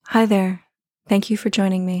Hi there. Thank you for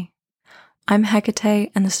joining me. I'm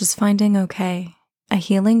Hecate, and this is Finding Okay, a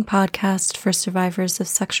healing podcast for survivors of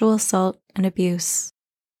sexual assault and abuse.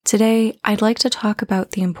 Today, I'd like to talk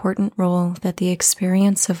about the important role that the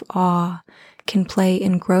experience of awe can play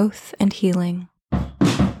in growth and healing.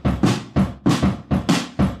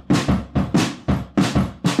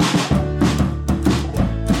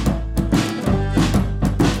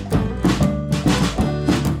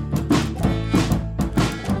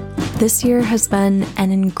 This year has been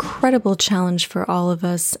an incredible challenge for all of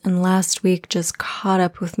us, and last week just caught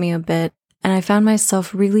up with me a bit, and I found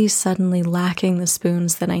myself really suddenly lacking the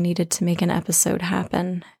spoons that I needed to make an episode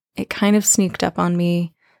happen. It kind of sneaked up on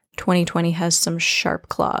me. 2020 has some sharp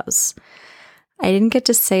claws. I didn't get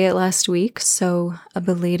to say it last week, so a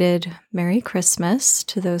belated Merry Christmas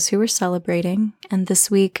to those who were celebrating, and this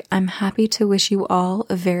week I'm happy to wish you all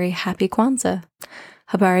a very happy Kwanzaa.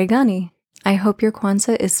 Habari gani? I hope your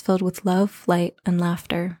Kwanzaa is filled with love, light, and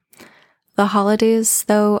laughter. The holidays,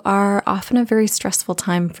 though, are often a very stressful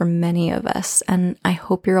time for many of us, and I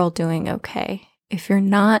hope you're all doing okay. If you're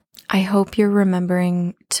not, I hope you're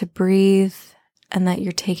remembering to breathe and that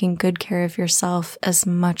you're taking good care of yourself as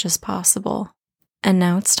much as possible. And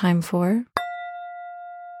now it's time for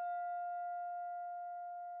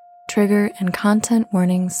trigger and content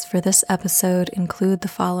warnings for this episode include the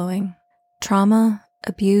following: trauma,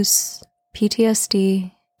 abuse,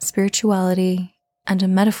 PTSD, spirituality, and a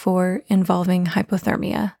metaphor involving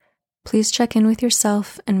hypothermia. Please check in with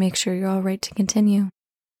yourself and make sure you're all right to continue.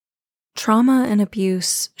 Trauma and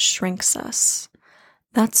abuse shrinks us.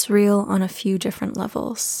 That's real on a few different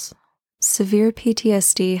levels. Severe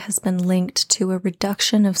PTSD has been linked to a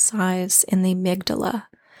reduction of size in the amygdala,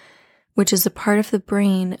 which is a part of the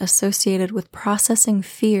brain associated with processing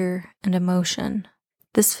fear and emotion.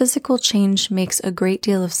 This physical change makes a great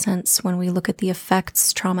deal of sense when we look at the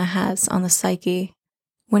effects trauma has on the psyche.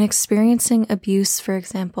 When experiencing abuse, for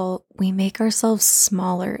example, we make ourselves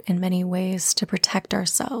smaller in many ways to protect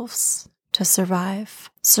ourselves, to survive.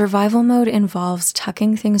 Survival mode involves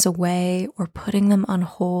tucking things away or putting them on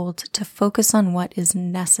hold to focus on what is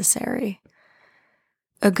necessary.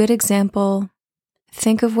 A good example,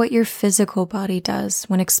 think of what your physical body does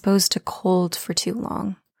when exposed to cold for too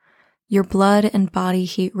long. Your blood and body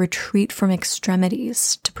heat retreat from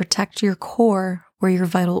extremities to protect your core where your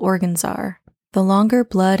vital organs are. The longer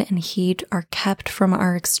blood and heat are kept from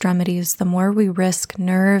our extremities, the more we risk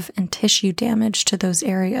nerve and tissue damage to those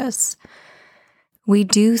areas. We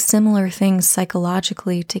do similar things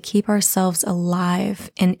psychologically to keep ourselves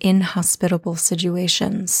alive in inhospitable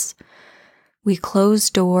situations. We close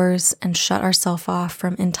doors and shut ourselves off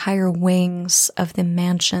from entire wings of the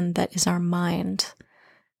mansion that is our mind.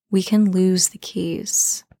 We can lose the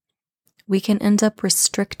keys. We can end up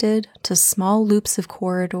restricted to small loops of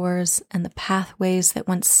corridors, and the pathways that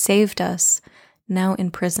once saved us now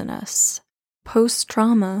imprison us.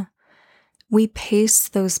 Post-trauma, we pace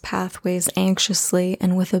those pathways anxiously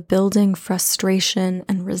and with a building frustration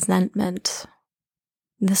and resentment.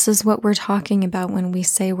 This is what we're talking about when we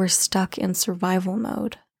say we're stuck in survival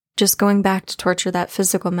mode. Just going back to torture, that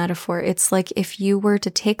physical metaphor, it's like if you were to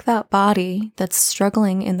take that body that's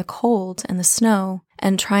struggling in the cold and the snow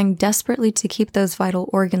and trying desperately to keep those vital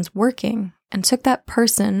organs working and took that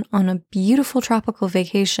person on a beautiful tropical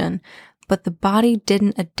vacation, but the body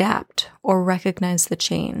didn't adapt or recognize the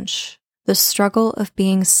change. The struggle of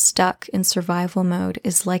being stuck in survival mode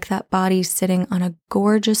is like that body sitting on a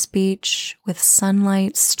gorgeous beach with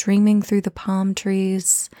sunlight streaming through the palm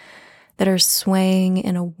trees that are swaying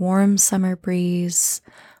in a warm summer breeze,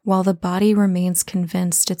 while the body remains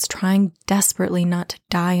convinced it's trying desperately not to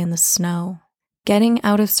die in the snow. Getting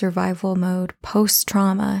out of survival mode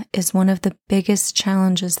post-trauma is one of the biggest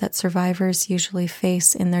challenges that survivors usually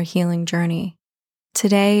face in their healing journey.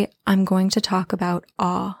 Today, I'm going to talk about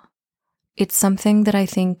awe. It's something that I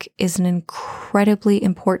think is an incredibly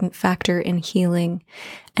important factor in healing,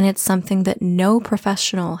 and it's something that no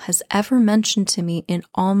professional has ever mentioned to me in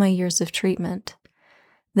all my years of treatment.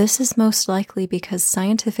 This is most likely because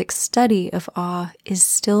scientific study of awe is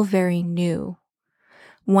still very new.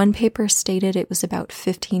 One paper stated it was about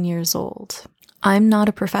 15 years old. I'm not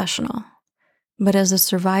a professional, but as a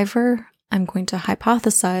survivor, I'm going to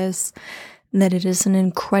hypothesize that it is an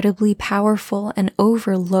incredibly powerful and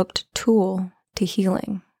overlooked tool to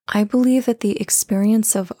healing. I believe that the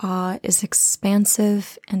experience of awe is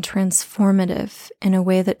expansive and transformative in a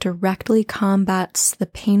way that directly combats the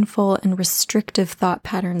painful and restrictive thought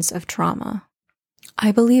patterns of trauma.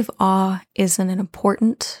 I believe awe is an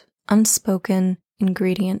important, unspoken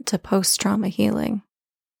ingredient to post-trauma healing.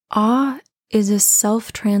 Awe is a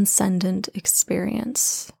self-transcendent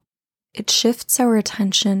experience. It shifts our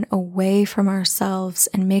attention away from ourselves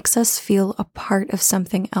and makes us feel a part of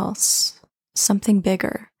something else, something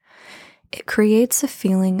bigger. It creates a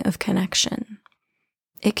feeling of connection.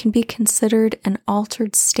 It can be considered an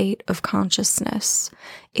altered state of consciousness.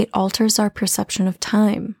 It alters our perception of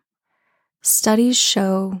time. Studies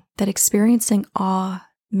show that experiencing awe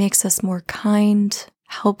makes us more kind,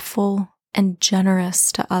 helpful, and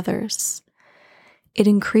generous to others. It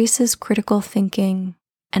increases critical thinking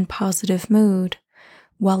and positive mood,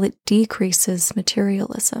 while it decreases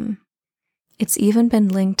materialism. It's even been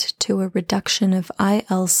linked to a reduction of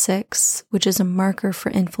IL-6, which is a marker for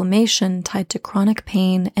inflammation tied to chronic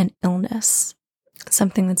pain and illness,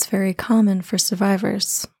 something that's very common for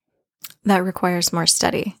survivors. That requires more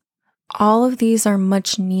study. All of these are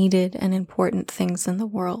much needed and important things in the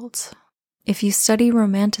world. If you study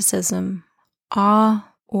romanticism,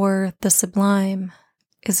 awe or the sublime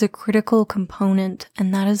is a critical component,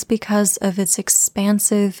 and that is because of its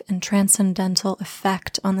expansive and transcendental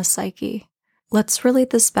effect on the psyche. Let's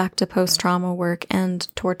relate this back to post-trauma work and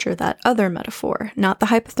torture, that other metaphor, not the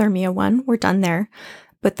hypothermia one, we're done there,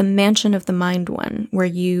 but the mansion of the mind one, where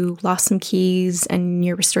you lost some keys and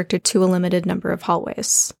you're restricted to a limited number of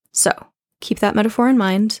hallways. So, keep that metaphor in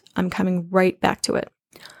mind. I'm coming right back to it.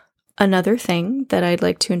 Another thing that I'd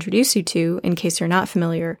like to introduce you to, in case you're not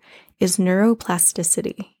familiar, is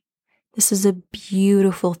neuroplasticity. This is a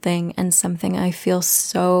beautiful thing and something I feel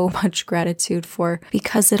so much gratitude for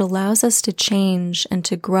because it allows us to change and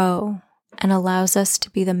to grow and allows us to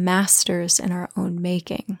be the masters in our own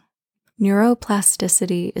making.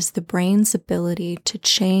 Neuroplasticity is the brain's ability to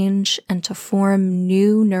change and to form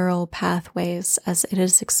new neural pathways as it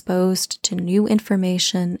is exposed to new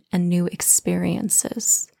information and new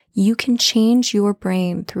experiences. You can change your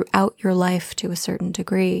brain throughout your life to a certain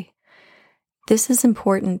degree. This is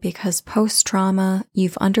important because post-trauma,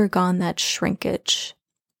 you've undergone that shrinkage.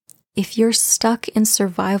 If you're stuck in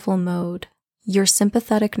survival mode, your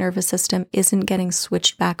sympathetic nervous system isn't getting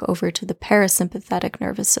switched back over to the parasympathetic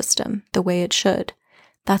nervous system the way it should.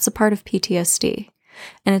 That's a part of PTSD.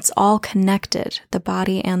 And it's all connected, the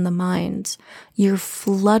body and the mind. You're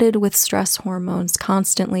flooded with stress hormones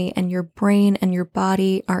constantly, and your brain and your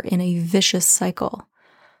body are in a vicious cycle.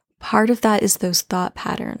 Part of that is those thought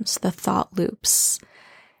patterns, the thought loops.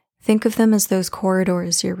 Think of them as those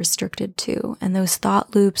corridors you're restricted to, and those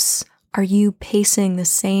thought loops are you pacing the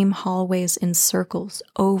same hallways in circles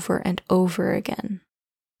over and over again.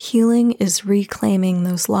 Healing is reclaiming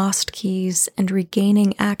those lost keys and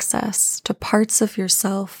regaining access to parts of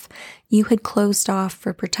yourself you had closed off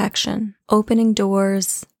for protection, opening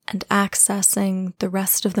doors and accessing the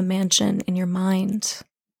rest of the mansion in your mind.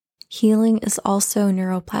 Healing is also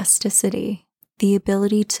neuroplasticity, the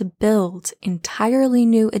ability to build entirely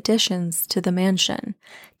new additions to the mansion,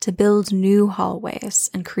 to build new hallways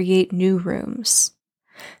and create new rooms.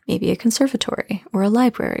 Maybe a conservatory or a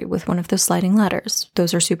library with one of those sliding ladders.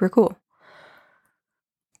 Those are super cool.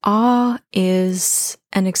 Awe is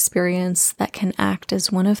an experience that can act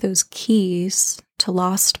as one of those keys to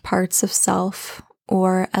lost parts of self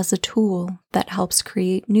or as a tool that helps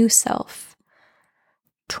create new self.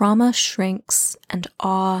 Trauma shrinks and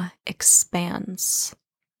awe expands.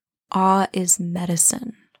 Awe is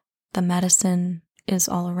medicine. The medicine is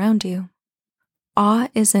all around you. Awe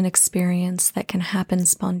is an experience that can happen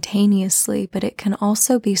spontaneously, but it can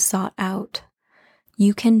also be sought out.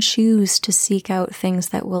 You can choose to seek out things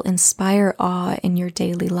that will inspire awe in your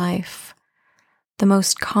daily life. The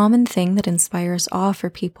most common thing that inspires awe for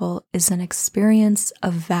people is an experience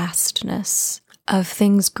of vastness, of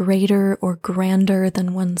things greater or grander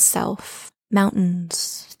than oneself.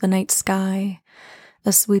 Mountains, the night sky,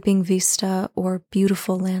 a sweeping vista, or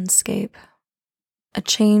beautiful landscape. A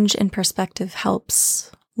change in perspective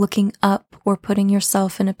helps. Looking up or putting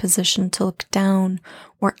yourself in a position to look down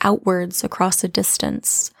or outwards across a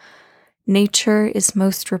distance. Nature is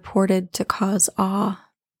most reported to cause awe.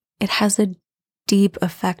 It has a deep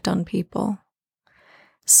effect on people.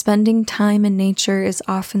 Spending time in nature is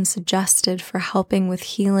often suggested for helping with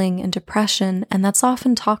healing and depression, and that's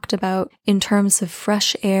often talked about in terms of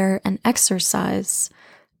fresh air and exercise,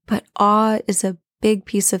 but awe is a big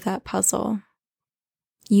piece of that puzzle.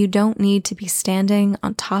 You don't need to be standing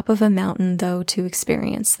on top of a mountain, though, to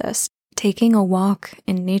experience this. Taking a walk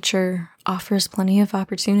in nature offers plenty of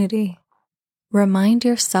opportunity. Remind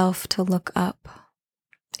yourself to look up.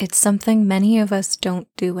 It's something many of us don't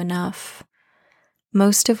do enough.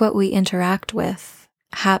 Most of what we interact with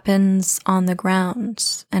happens on the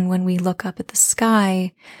ground, and when we look up at the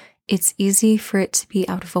sky, it's easy for it to be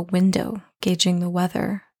out of a window, gauging the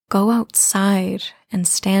weather. Go outside and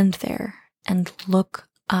stand there and look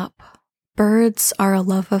up. Birds are a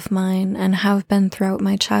love of mine and have been throughout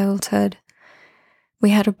my childhood.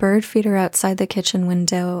 We had a bird feeder outside the kitchen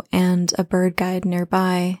window and a bird guide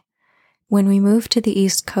nearby. When we moved to the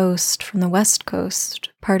East Coast from the West Coast,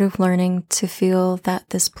 part of learning to feel that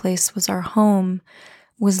this place was our home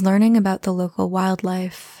was learning about the local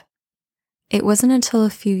wildlife. It wasn't until a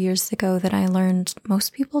few years ago that I learned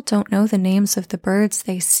most people don't know the names of the birds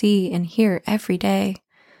they see and hear every day.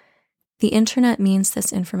 The internet means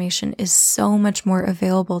this information is so much more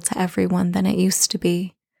available to everyone than it used to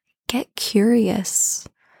be. Get curious.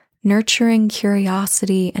 Nurturing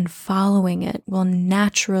curiosity and following it will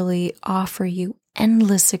naturally offer you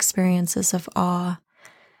endless experiences of awe.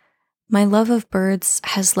 My love of birds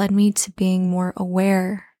has led me to being more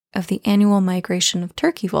aware of the annual migration of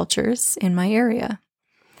turkey vultures in my area.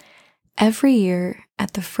 Every year,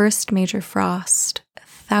 at the first major frost,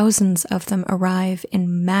 thousands of them arrive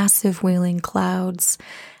in massive wheeling clouds,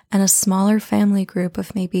 and a smaller family group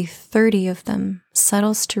of maybe 30 of them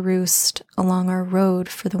settles to roost along our road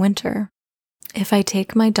for the winter. If I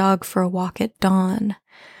take my dog for a walk at dawn,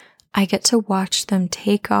 I get to watch them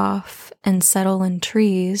take off and settle in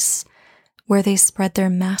trees where they spread their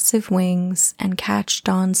massive wings and catch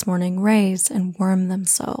dawn's morning rays and warm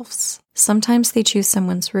themselves. Sometimes they choose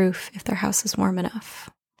someone's roof if their house is warm enough.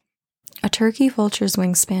 A turkey vulture's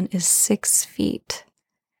wingspan is 6 feet.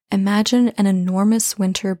 Imagine an enormous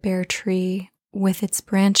winter bare tree with its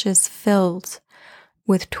branches filled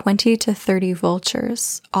with 20 to 30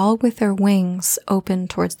 vultures, all with their wings open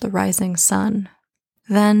towards the rising sun.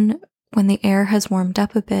 Then, when the air has warmed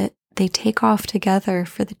up a bit, they take off together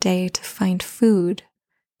for the day to find food.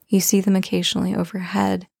 You see them occasionally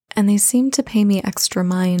overhead, and they seem to pay me extra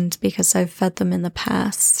mind because I've fed them in the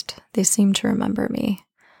past. They seem to remember me.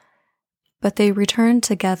 But they return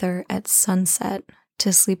together at sunset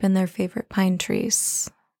to sleep in their favorite pine trees.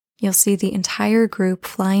 You'll see the entire group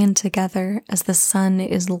fly in together as the sun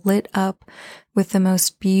is lit up with the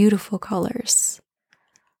most beautiful colors.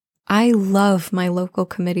 I love my local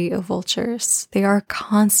committee of vultures. They are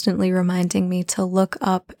constantly reminding me to look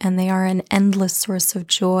up, and they are an endless source of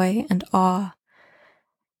joy and awe.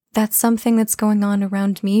 That's something that's going on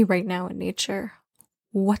around me right now in nature.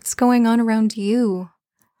 What's going on around you?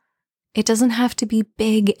 It doesn't have to be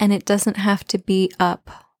big, and it doesn't have to be up.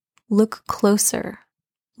 Look closer.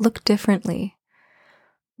 Look differently.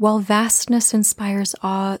 While vastness inspires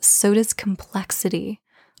awe, so does complexity,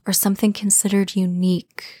 or something considered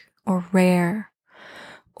unique or rare,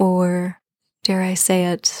 or, dare I say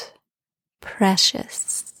it,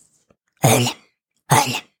 precious.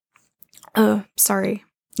 Sorry,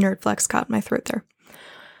 nerd flex caught in my throat there.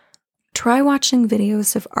 Try watching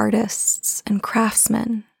videos of artists and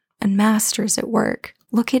craftsmen and masters at work.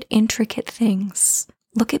 Look at intricate things.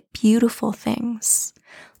 Look at beautiful things.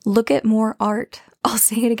 Look at more art. I'll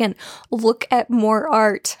say it again. Look at more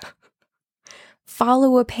art.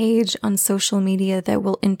 Follow a page on social media that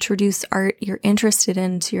will introduce art you're interested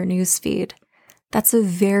in to your newsfeed. That's a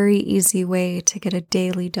very easy way to get a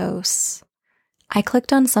daily dose. I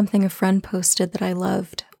clicked on something a friend posted that I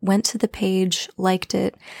loved, went to the page, liked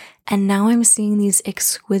it, and now I'm seeing these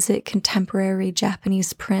exquisite contemporary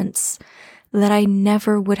Japanese prints that I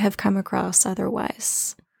never would have come across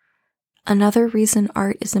otherwise. Another reason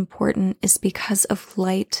art is important is because of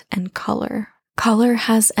light and color. Color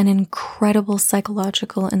has an incredible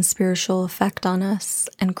psychological and spiritual effect on us,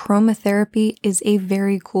 and chromotherapy is a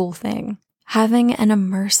very cool thing. Having an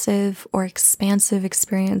immersive or expansive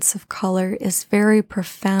experience of color is very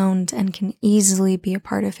profound and can easily be a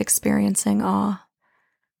part of experiencing awe.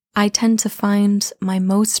 I tend to find my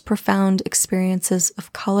most profound experiences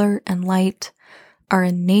of color and light are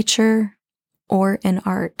in nature or in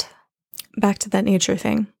art. Back to that nature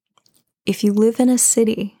thing. If you live in a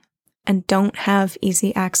city and don't have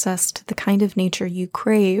easy access to the kind of nature you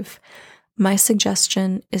crave, my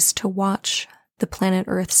suggestion is to watch the Planet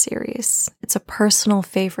Earth series. It's a personal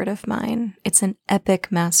favorite of mine. It's an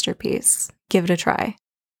epic masterpiece. Give it a try.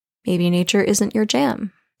 Maybe nature isn't your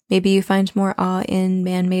jam. Maybe you find more awe in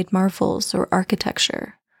man-made marvels or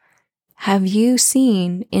architecture. Have you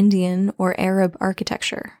seen Indian or Arab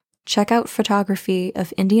architecture? Check out photography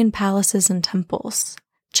of Indian palaces and temples.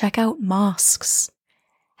 Check out mosques.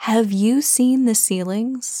 Have you seen the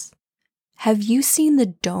ceilings? Have you seen the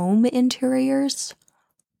dome interiors?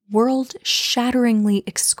 World-shatteringly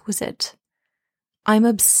exquisite. I'm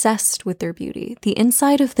obsessed with their beauty. The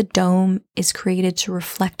inside of the dome is created to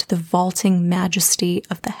reflect the vaulting majesty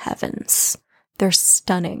of the heavens. They're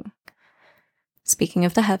stunning. Speaking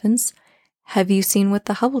of the heavens, have you seen what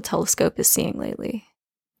the Hubble telescope is seeing lately?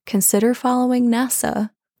 Consider following NASA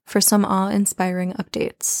for some awe-inspiring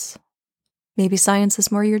updates. Maybe science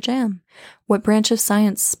is more your jam. What branch of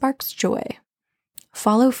science sparks joy?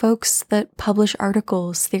 Follow folks that publish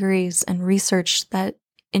articles, theories, and research that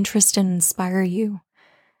interest and inspire you.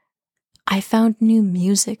 I found new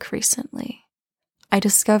music recently. I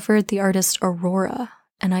discovered the artist Aurora,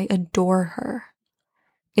 and I adore her.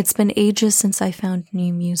 It's been ages since I found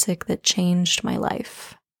new music that changed my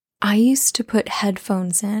life. I used to put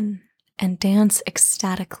headphones in and dance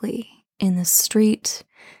ecstatically in the street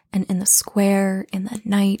and in the square, in the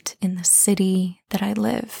night, in the city that I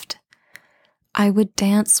lived. I would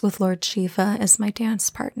dance with Lord Shiva as my dance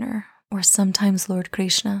partner, or sometimes Lord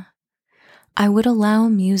Krishna. I would allow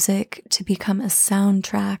music to become a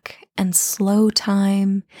soundtrack and slow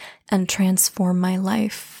time and transform my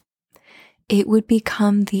life. It would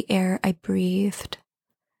become the air I breathed.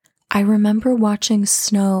 I remember watching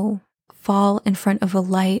snow fall in front of a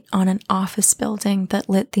light on an office building that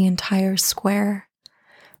lit the entire square.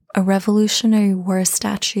 A Revolutionary War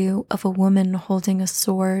statue of a woman holding a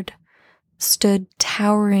sword stood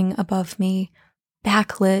towering above me,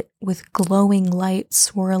 backlit with glowing light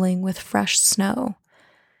swirling with fresh snow.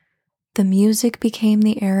 The music became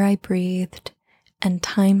the air I breathed, and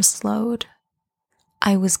time slowed.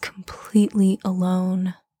 I was completely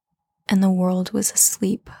alone, and the world was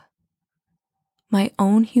asleep. My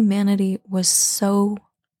own humanity was so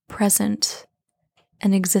present,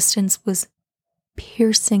 and existence was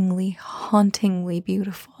piercingly, hauntingly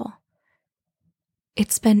beautiful.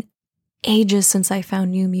 It's been ages since I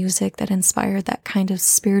found new music that inspired that kind of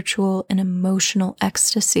spiritual and emotional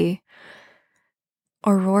ecstasy.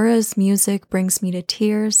 Aurora's music brings me to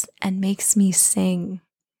tears and makes me sing.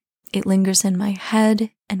 It lingers in my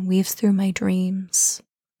head and weaves through my dreams.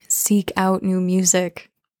 Seek out new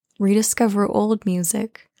music. Rediscover old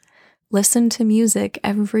music. Listen to music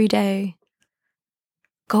every day.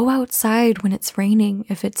 Go outside when it's raining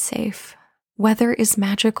if it's safe. Weather is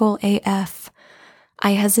magical AF.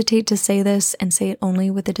 I hesitate to say this and say it only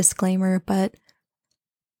with a disclaimer, but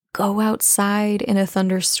go outside in a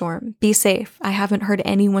thunderstorm. Be safe. I haven't heard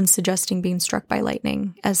anyone suggesting being struck by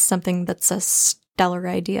lightning as something that's a stellar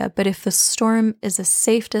idea, but if the storm is a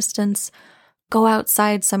safe distance, go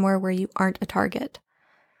outside somewhere where you aren't a target.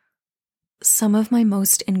 Some of my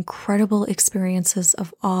most incredible experiences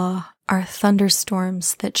of awe are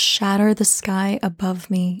thunderstorms that shatter the sky above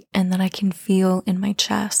me and that I can feel in my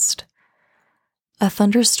chest. A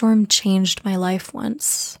thunderstorm changed my life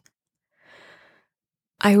once.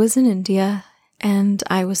 I was in India and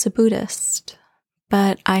I was a Buddhist,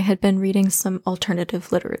 but I had been reading some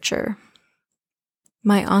alternative literature.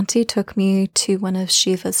 My auntie took me to one of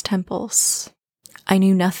Shiva's temples. I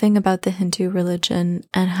knew nothing about the Hindu religion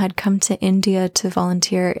and had come to India to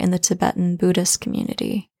volunteer in the Tibetan Buddhist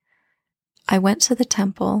community. I went to the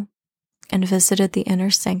temple and visited the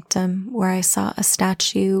inner sanctum where I saw a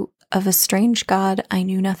statue of a strange god I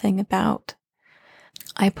knew nothing about.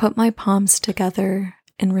 I put my palms together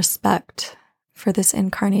in respect for this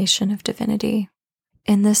incarnation of divinity.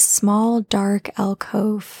 In this small, dark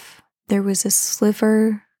alcove, there was a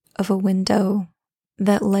sliver of a window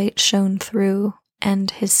that light shone through,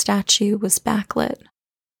 and his statue was backlit.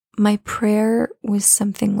 My prayer was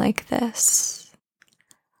something like this: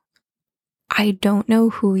 I don't know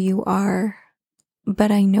who you are,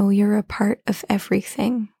 but I know you're a part of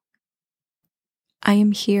everything. I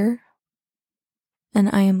am here, and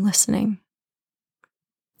I am listening.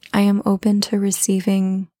 I am open to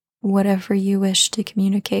receiving whatever you wish to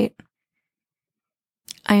communicate.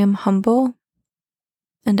 I am humble,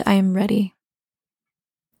 and I am ready.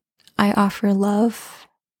 I offer love,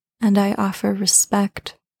 and I offer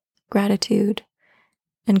respect, gratitude,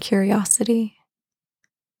 and curiosity.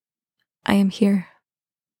 I am here.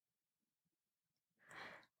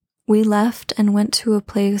 We left and went to a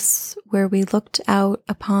place where we looked out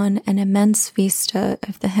upon an immense vista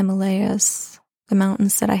of the Himalayas, the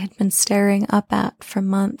mountains that I had been staring up at for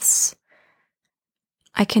months.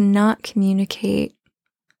 I cannot communicate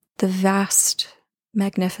the vast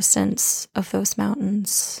magnificence of those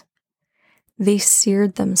mountains. They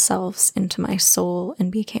seared themselves into my soul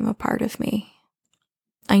and became a part of me.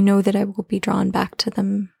 I know that I will be drawn back to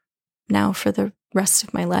them now for the rest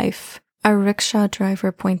of my life. Our rickshaw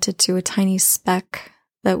driver pointed to a tiny speck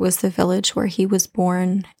that was the village where he was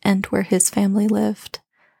born and where his family lived.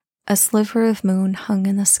 A sliver of moon hung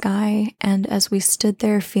in the sky, and as we stood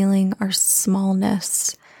there feeling our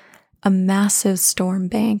smallness, a massive storm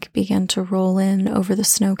bank began to roll in over the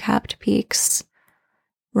snow-capped peaks.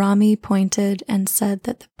 Rami pointed and said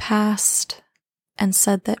that past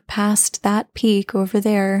that peak over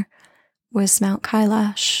there was Mount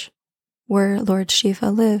Kailash, where Lord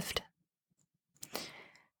Shiva lived.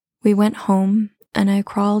 We went home, and I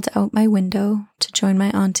crawled out my window to join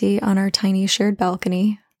my auntie on our tiny shared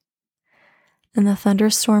balcony. And the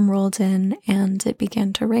thunderstorm rolled in, and it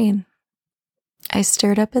began to rain. I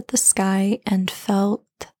stared up at the sky and felt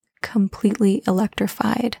completely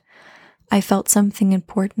electrified. I felt something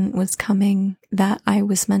important was coming that I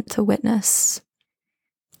was meant to witness.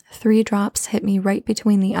 3 drops hit me right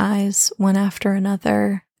between the eyes, one after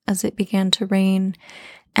another, as it began to rain,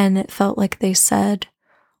 and it felt like they said,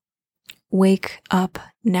 "Wake up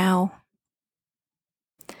now."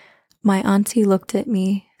 My auntie looked at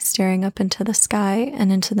me, staring up into the sky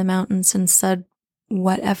and into the mountains, and said,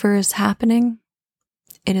 "Whatever is happening,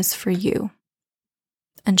 it is for you."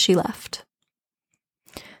 And she left.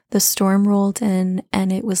 The storm rolled in,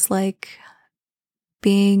 and it was like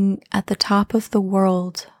being at the top of the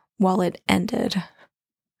world while it ended.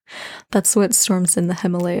 That's what storms in the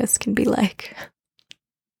Himalayas can be like.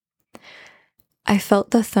 I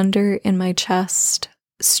felt the thunder in my chest,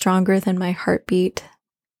 stronger than my heartbeat,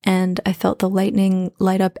 and I felt the lightning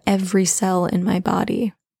light up every cell in my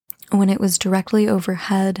body. When it was directly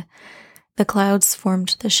overhead, the clouds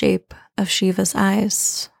formed the shape of Shiva's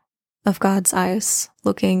eyes, of God's eyes,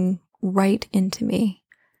 looking right into me.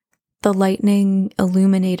 The lightning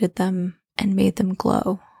illuminated them and made them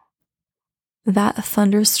glow. That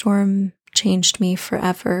thunderstorm changed me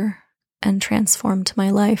forever and transformed my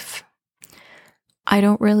life. I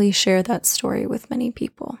don't really share that story with many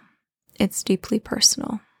people. It's deeply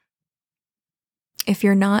personal. If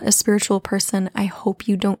you're not a spiritual person, I hope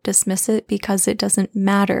you don't dismiss it, because it doesn't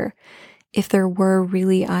matter if there were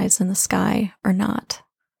really eyes in the sky or not.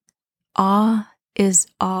 Awe is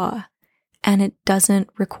awe, and it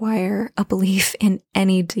doesn't require a belief in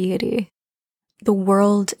any deity. The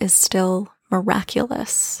world is still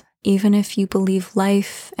miraculous, even if you believe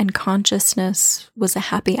life and consciousness was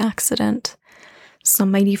a happy accident.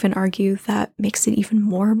 Some might even argue that makes it even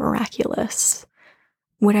more miraculous.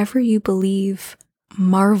 Whatever you believe,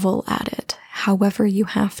 marvel at it, however you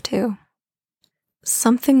have to.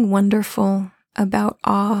 Something wonderful about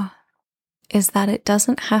awe is that it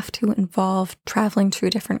doesn't have to involve traveling to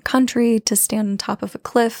a different country to stand on top of a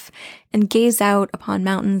cliff and gaze out upon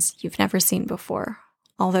mountains you've never seen before.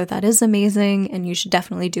 Although that is amazing, and you should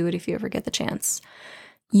definitely do it if you ever get the chance.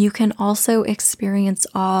 You can also experience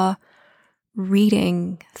awe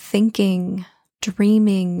reading, thinking,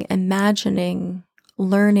 dreaming, imagining,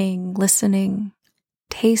 learning, listening,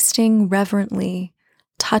 tasting reverently,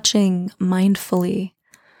 touching mindfully,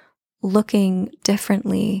 looking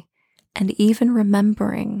differently, and even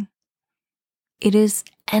remembering. It is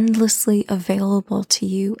endlessly available to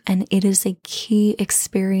you, and it is a key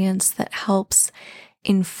experience that helps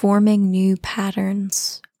in forming new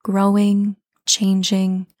patterns, growing,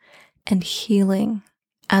 changing, and healing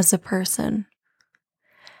as a person.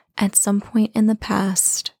 At some point in the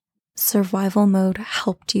past, survival mode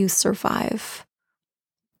helped you survive.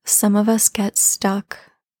 Some of us get stuck,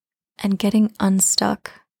 and getting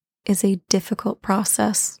unstuck is a difficult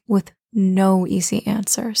process with no easy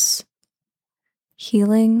answers.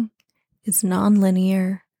 Healing is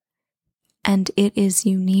nonlinear, and it is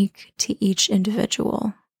unique to each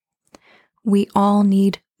individual. We all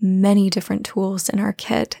need many different tools in our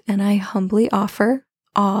kit, and I humbly offer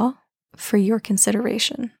awe for your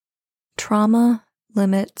consideration. Trauma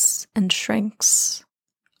limits and shrinks.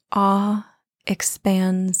 Awe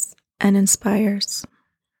expands and inspires.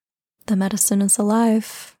 The medicine is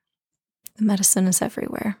alive. The medicine is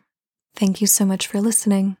everywhere. Thank you so much for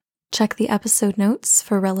listening. Check the episode notes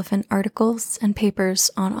for relevant articles and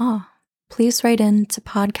papers on awe. Please write in to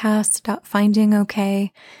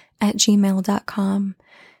podcast.findingok@gmail.com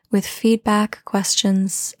with feedback,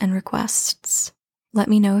 questions, and requests. Let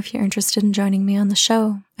me know if you're interested in joining me on the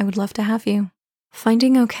show. I would love to have you.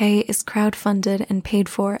 Finding OK is crowdfunded and paid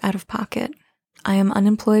for out of pocket. I am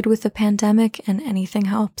unemployed with the pandemic, and anything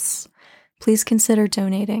helps. Please consider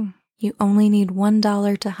donating. You only need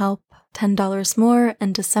 $1 to help. $10 more,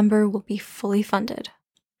 and December will be fully funded.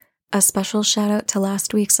 A special shout out to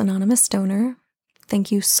last week's anonymous donor.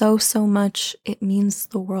 Thank you so much. It means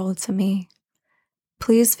the world to me.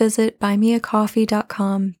 Please visit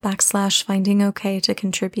buymeacoffee.com/findingok to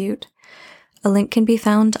contribute. A link can be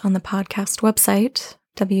found on the podcast website,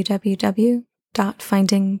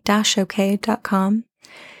 www.finding-ok.com,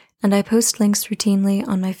 and I post links routinely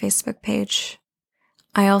on my Facebook page.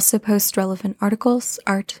 I also post relevant articles,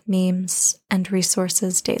 art, memes, and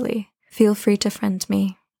resources daily. Feel free to friend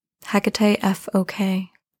me. Hecate FOK.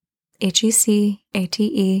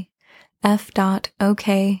 HECATE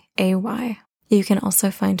F.OKAY. You can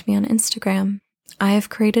also find me on Instagram. I have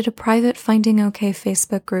created a private Finding OK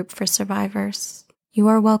Facebook group for survivors. You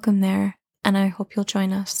are welcome there, and I hope you'll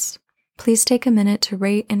join us. Please take a minute to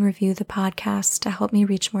rate and review the podcast to help me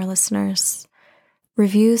reach more listeners.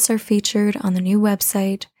 Reviews are featured on the new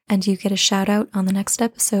website, and you get a shout out on the next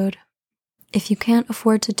episode. If you can't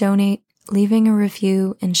afford to donate, leaving a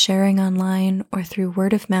review and sharing online or through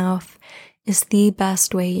word of mouth is the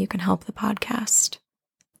best way you can help the podcast.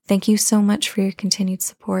 Thank you so much for your continued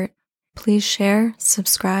support. Please share,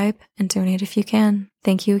 subscribe, and donate if you can.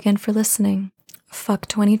 Thank you again for listening. Fuck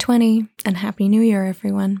 2020 and Happy New Year,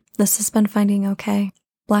 everyone. This has been Finding Okay.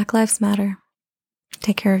 Black Lives Matter.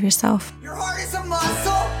 Take care of yourself. Your heart is a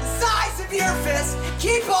muscle the size of your fist.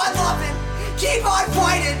 Keep on loving, keep on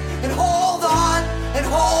fighting, and hold on, and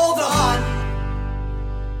hold on.